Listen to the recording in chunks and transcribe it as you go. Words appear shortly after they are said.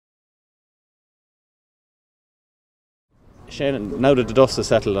Shane, now that the dust has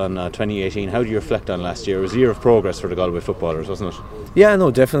settled on 2018, how do you reflect on last year? It was a year of progress for the Galway footballers, wasn't it? Yeah,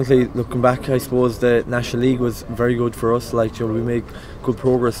 no, definitely. Looking back, I suppose the National League was very good for us. Like, we made good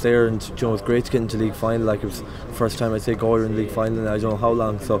progress there, and it was great to get into league final. Like, it was the first time I'd say Galway in league final in I don't know how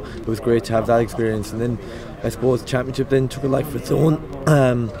long. So it was great to have that experience. And then I suppose the championship then took a life of its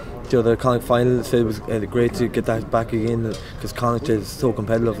own. The Connacht final, so it was great to get that back again, because Connacht is so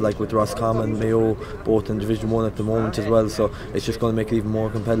competitive, like with Roscommon and Mayo both in Division 1 at the moment as well, so it's just going to make it even more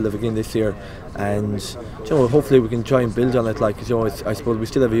competitive again this year. And hopefully we can try and build on it. Like, I suppose we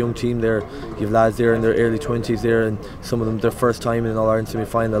still have a young team there. You have lads there in their early 20s there, and some of them their first time in an All-Ireland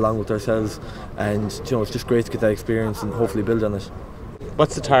semi-final along with ourselves, and it's just great to get that experience and hopefully build on it.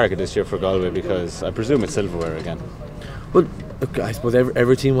 What's the target this year for Galway? Because I presume it's silverware again. Well, look, I suppose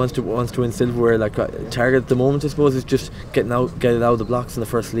every team wants to win silverware. Like, target at the moment, I suppose, is just get it out of the blocks in the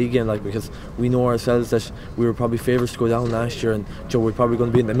first league game. Like, because we know ourselves that we were probably favourites to go down last year, and we're probably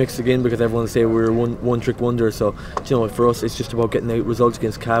going to be in the mix again because everyone will say we were one trick wonder. So for us, it's just about getting out results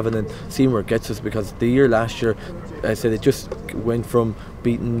against Cavan and seeing where it gets us. Because the year last year, I said it just went from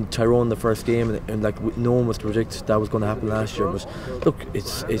beating Tyrone the first game, and like no one was to predict that was going to happen last year. But look,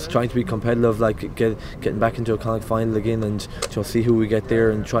 it's trying to be competitive, like getting back into a Connacht final again, and see who we get there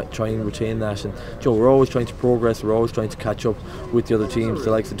and try and retain that. And we're always trying to progress. We're always trying to catch up with the other teams,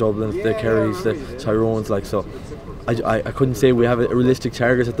 the likes of Dublin, the Kerrys, the Tyrones. Like, so I couldn't say we have a realistic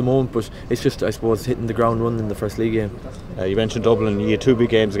target at the moment, but it's just, I suppose, hitting the ground running in the first league game. You mentioned Dublin. You had 2 big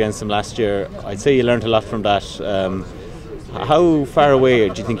games against them last year. I'd say you learned a lot from that. How far away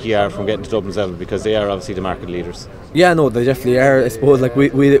do you think you are from getting to Dublin's level, because they are obviously the market leaders? Yeah, no, they definitely are. I suppose, like,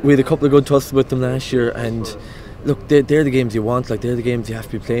 we had a couple of good tussles with them last year, and look, they're the games you want. Like, they're the games you have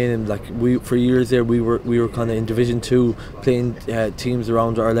to be playing. And like, for years there, we were kind of in Division 2 playing teams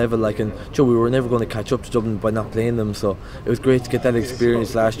around our level. Like, and we were never going to catch up to Dublin by not playing them. So it was great to get that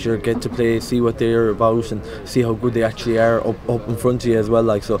experience last year, get to play, see what they're about, and see how good they actually are up in front of you as well.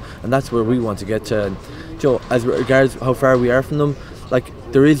 Like, so, and that's where we want to get to. And as regards how far we are from them, like,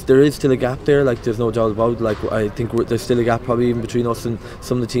 there is still a gap there. Like, there's no doubt about it. Like, I think there's still a gap probably even between us and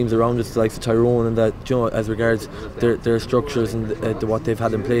some of the teams around us, like the Tyrone, and that, as regards their structures and what they've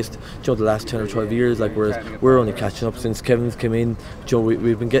had in place, the last 10 or 12 years. Like, whereas we're only catching up since Kevin's come in.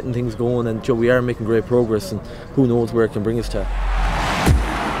 We've been getting things going, and we are making great progress, and who knows where it can bring us to.